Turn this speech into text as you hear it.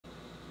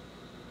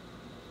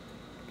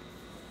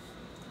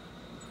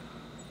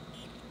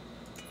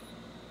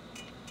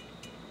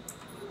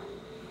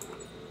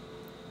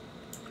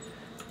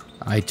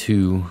I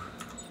too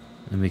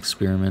am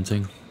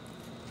experimenting.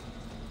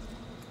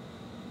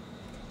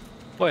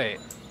 Wait.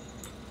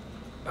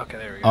 Okay,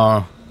 there we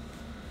go.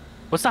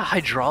 What's the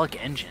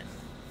hydraulic engine?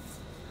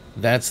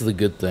 That's the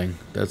good thing.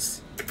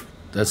 That's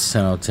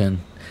 10 out of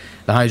 10.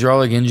 The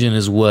hydraulic engine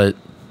is what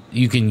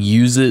you can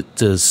use it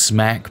to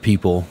smack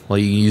people.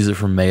 Like you can use it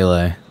for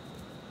melee.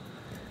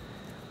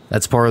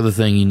 That's part of the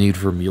thing you need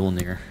for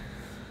Mjolnir.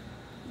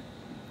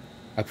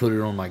 I put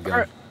it on my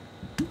gun.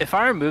 If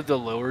I remove the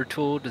lower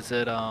tool, does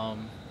it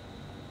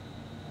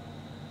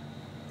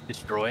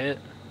destroy it?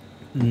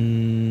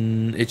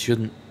 It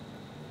shouldn't.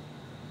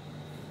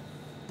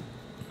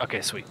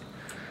 Okay, sweet.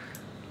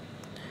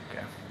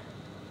 Okay.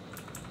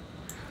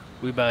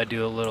 We about to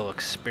do a little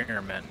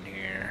experiment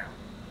here.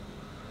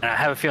 And I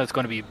have a feeling it's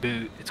going to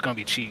be it's going to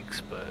be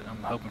cheeks, but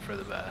I'm hoping for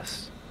the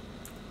best.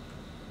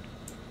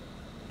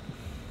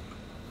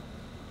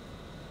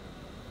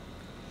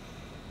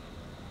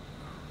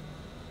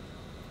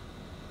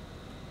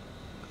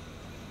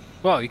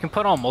 Well, you can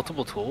put on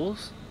multiple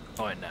tools?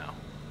 Oh, wait, no.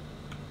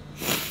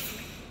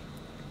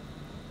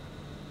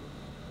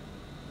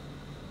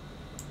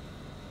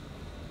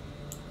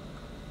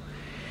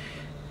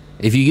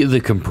 If you get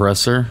the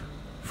compressor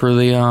for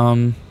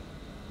the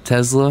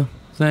Tesla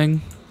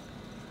thing,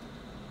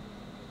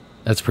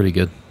 that's pretty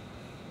good.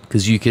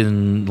 Because you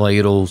can, like,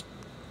 it'll,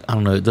 I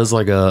don't know, it does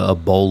like a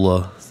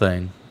Ebola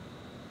thing.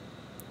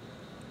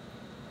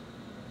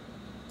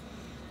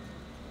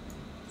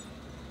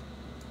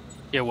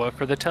 Yeah, what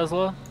for the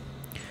Tesla?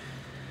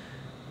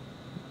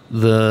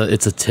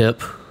 It's a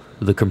tip,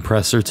 the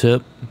compressor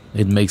tip.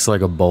 It makes like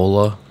a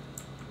bola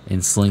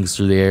and slings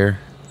through the air.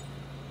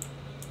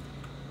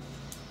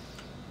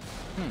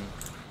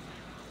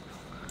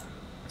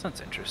 Sounds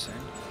interesting.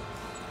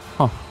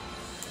 Huh.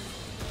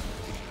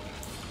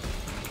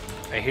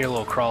 I hear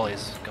little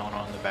crawlies going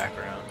on in the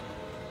background.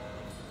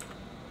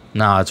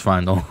 Nah, it's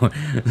fine. Don't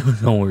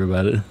don't worry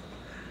about it.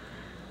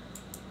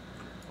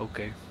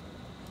 Okay.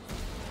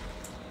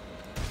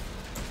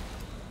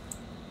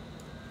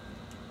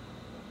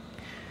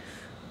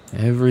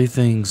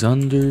 Everything's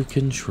under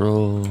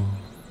control.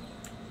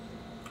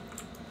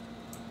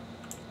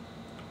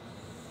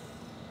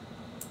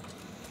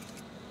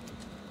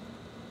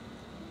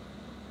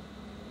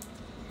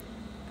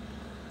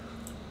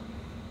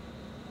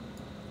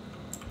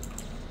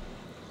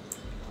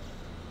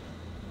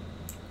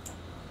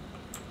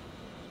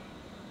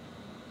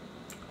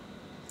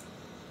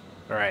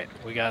 Alright,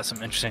 we got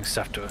some interesting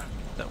stuff to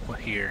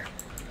hear.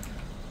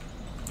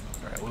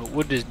 Alright,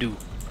 what does this do?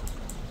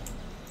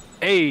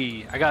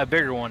 Hey, I got a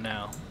bigger one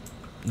now.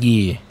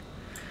 Yeah.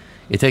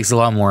 It takes a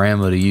lot more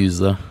ammo to use,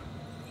 though.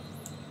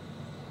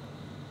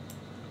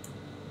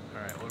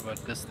 Alright, what about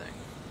this thing?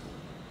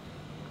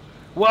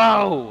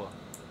 Whoa!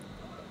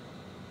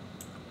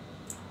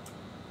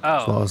 Oh.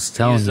 That's what I was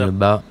telling you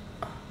about.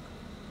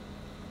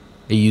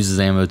 It uses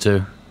ammo,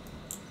 too.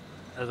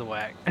 That's a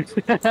whack.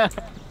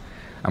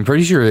 I'm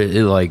pretty sure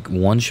it like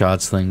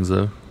one-shots things,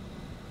 though.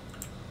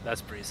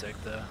 That's pretty sick,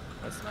 though.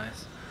 That's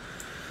nice.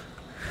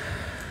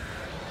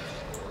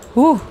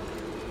 Whew.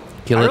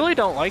 Kill it. I really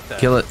don't like that.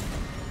 Kill it.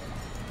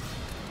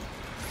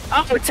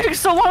 Oh, it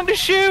takes so long to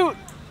shoot!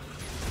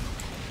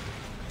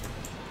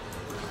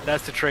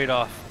 That's the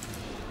trade-off.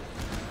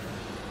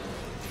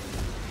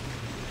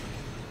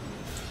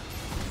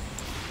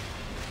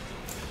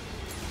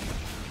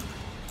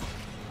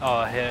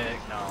 Oh,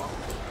 heck no.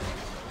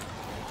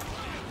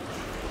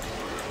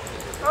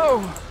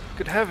 Oh,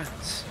 good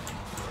heavens.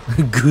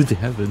 Good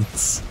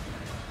heavens.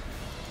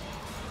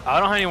 I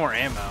don't have any more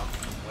ammo.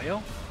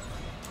 Well?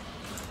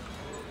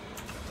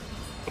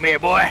 Come here,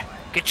 boy.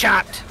 Get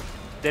chopped.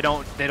 They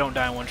don't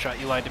die in one shot.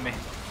 You lied to me.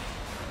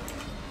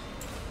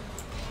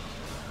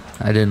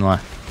 I didn't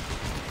lie.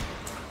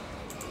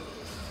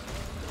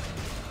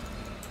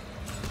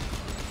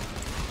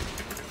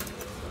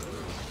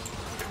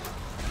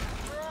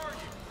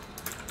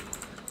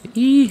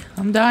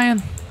 I'm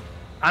dying.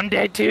 I'm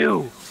dead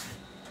too.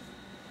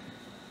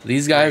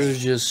 These guys are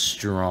just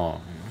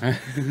strong.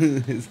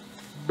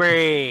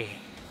 Bray.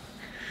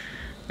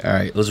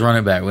 Alright, let's run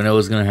it back. We know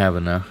what's gonna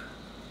happen now.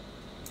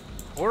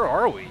 Where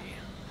are we?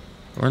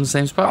 We're in the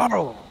same spot.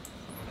 Oh.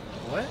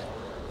 What?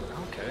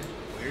 Okay.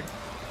 Weird.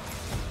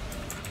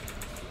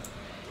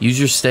 Use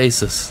your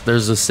stasis.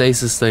 There's a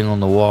stasis thing on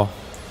the wall.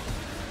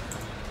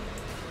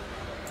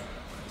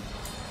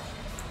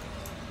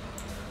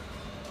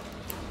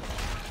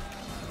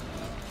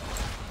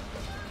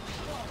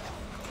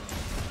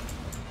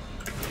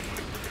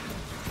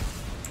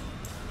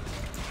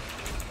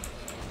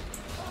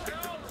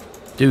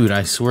 Dude,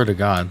 I swear to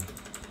God.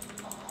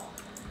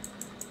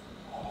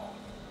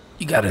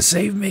 You gotta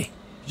save me.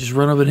 Just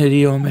run up and hit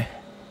E on me.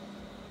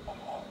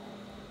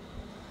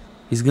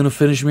 He's gonna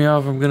finish me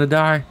off. I'm gonna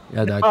die.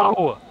 Yeah, I died.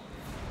 Oh!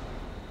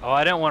 Oh,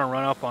 I didn't want to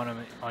run up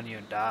on you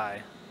and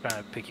die. I'm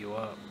trying to pick you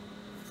up.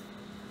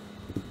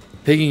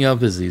 Picking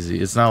up is easy.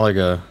 It's not like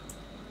a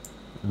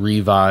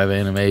revive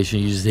animation.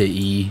 You just hit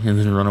E and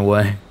then run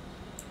away.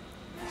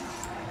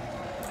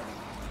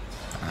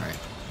 Alright.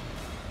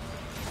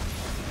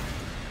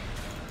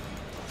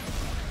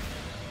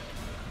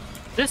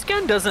 This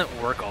gun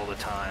doesn't work all the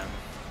time.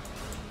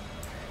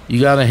 You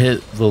gotta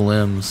hit the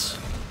limbs.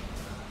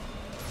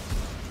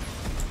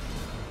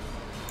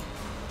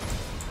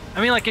 I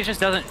mean, like, it just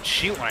doesn't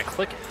shoot when I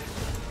click it.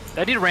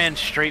 That dude ran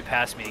straight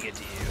past me to get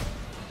to you.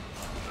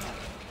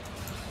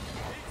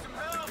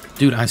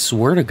 Dude, I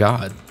swear to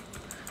God.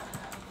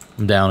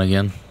 I'm down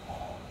again.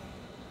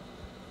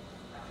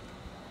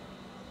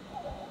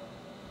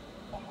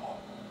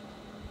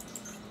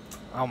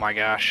 Oh my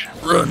gosh.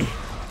 Run.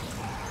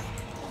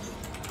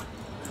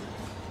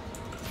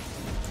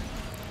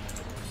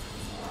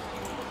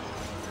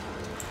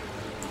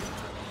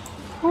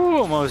 Ooh,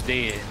 almost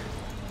dead.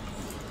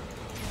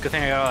 Good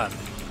thing I got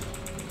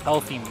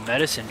healthy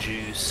medicine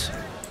juice.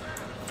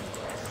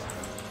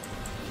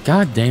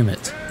 God damn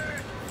it.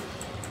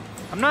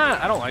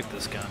 I don't like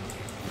this gun.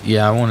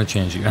 Yeah, I want to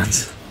change the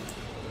guns.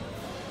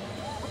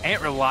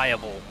 Ain't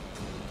reliable.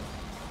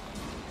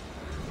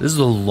 This is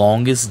the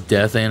longest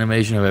death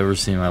animation I've ever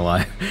seen in my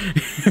life.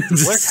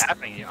 What's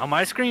happening? On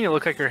my screen, you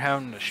look like you're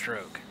having a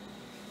stroke.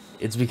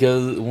 It's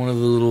because one of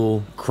the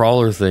little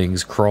crawler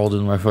things crawled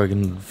in my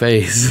fucking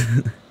face.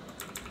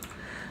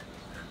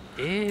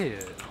 Ew.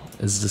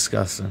 It's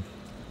disgusting.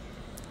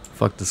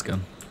 Fuck this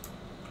gun.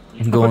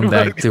 I'm going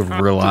back to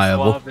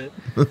reliable.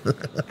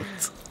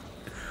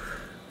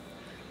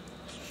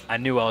 I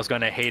knew I was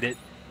going to hate it.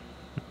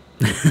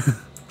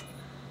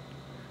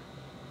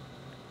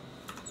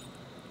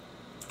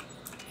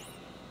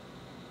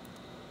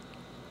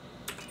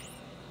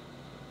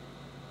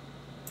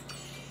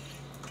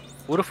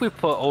 What if we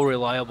put "Oh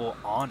Reliable"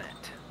 on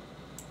it?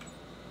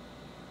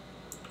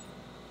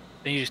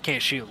 Then you just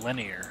can't shoot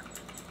linear.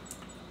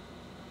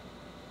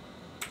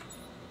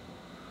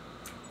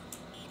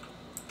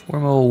 Where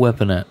my old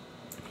weapon at?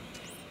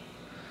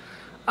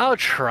 I'll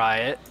try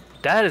it.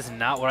 That is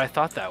not what I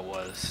thought that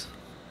was.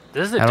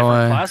 This is a How do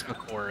different I- plasma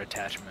core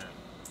attachment.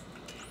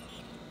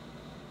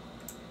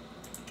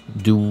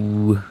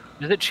 Does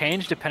Does it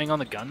change depending on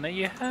the gun that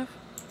you have?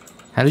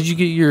 How did you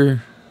get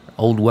your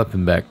old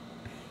weapon back?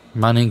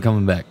 Mine ain't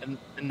coming back.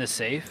 In the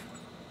safe?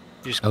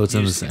 You just, Oh, it's you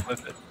in the just safe.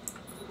 equip it.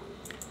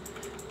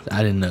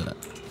 I didn't know that.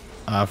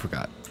 Oh, I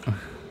forgot.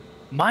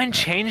 Mine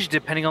changed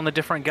depending on the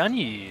different gun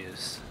you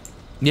use.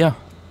 Yeah.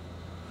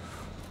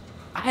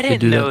 I do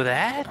didn't that. know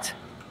that.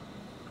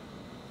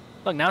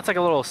 Look, now it's like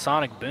a little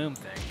sonic boom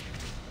thing.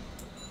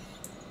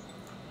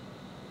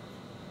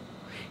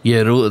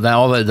 Yeah,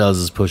 all that does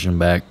is pushing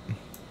back.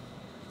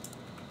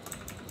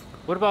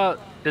 What about,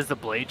 does the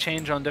blade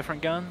change on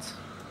different guns?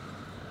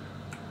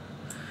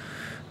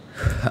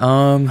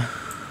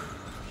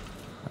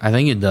 I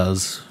think it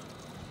does.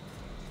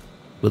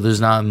 But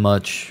there's not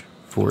much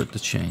for it to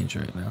change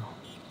right now.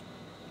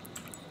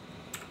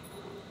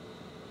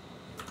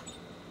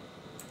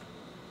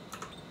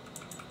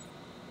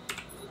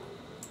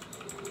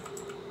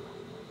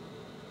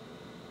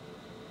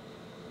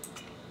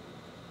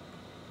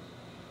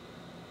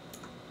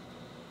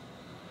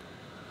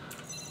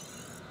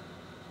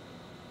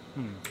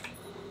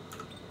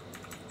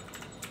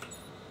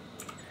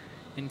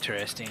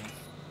 Interesting.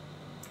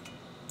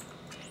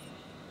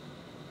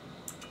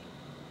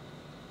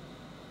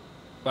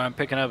 What I'm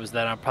picking up is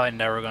that I'm probably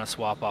never going to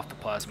swap off the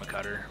plasma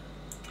cutter.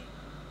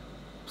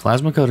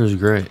 Plasma cutter is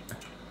great.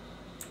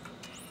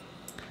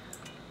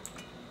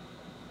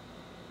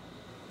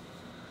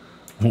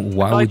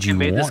 Why would you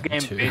made this want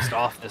game to? based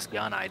off this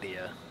gun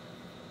idea.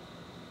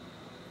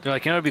 They're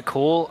like, you know, it'd be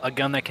cool, a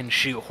gun that can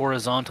shoot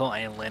horizontal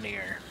and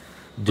linear.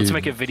 Let's Dude.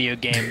 make a video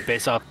game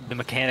based off the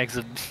mechanics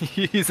of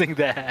using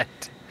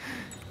that.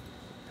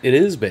 It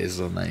is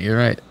based on that. You're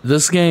right.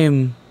 This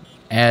game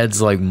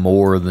adds like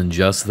more than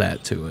just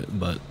that to it,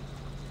 but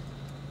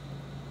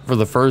for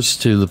the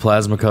first two, the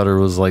plasma cutter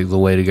was like the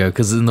way to go.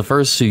 Because in the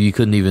first two, you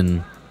couldn't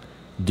even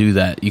do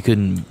that. You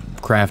couldn't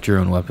craft your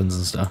own weapons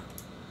and stuff.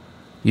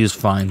 You just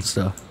find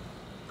stuff.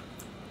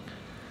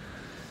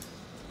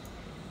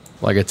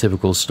 Like a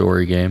typical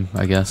story game,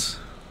 I guess.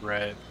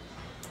 Right.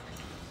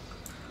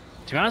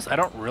 To be honest, I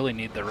don't really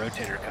need the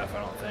rotator cuff, I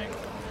don't think.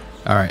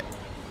 Alright,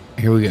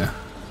 here we go.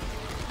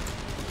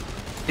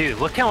 Dude,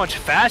 look how much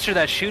faster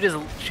that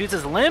shoots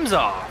his limbs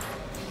off.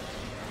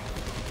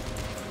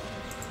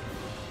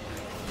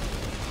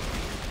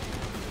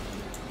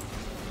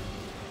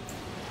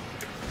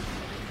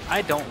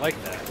 I don't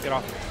like that. Get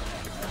off me.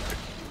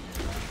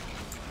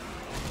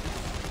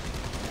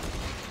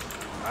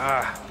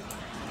 Ah.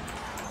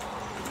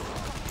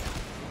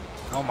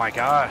 Oh my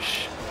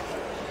gosh.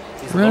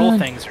 These little Run.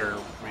 things are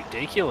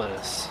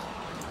ridiculous.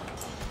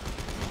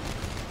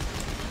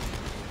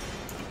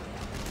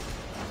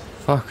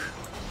 Fuck.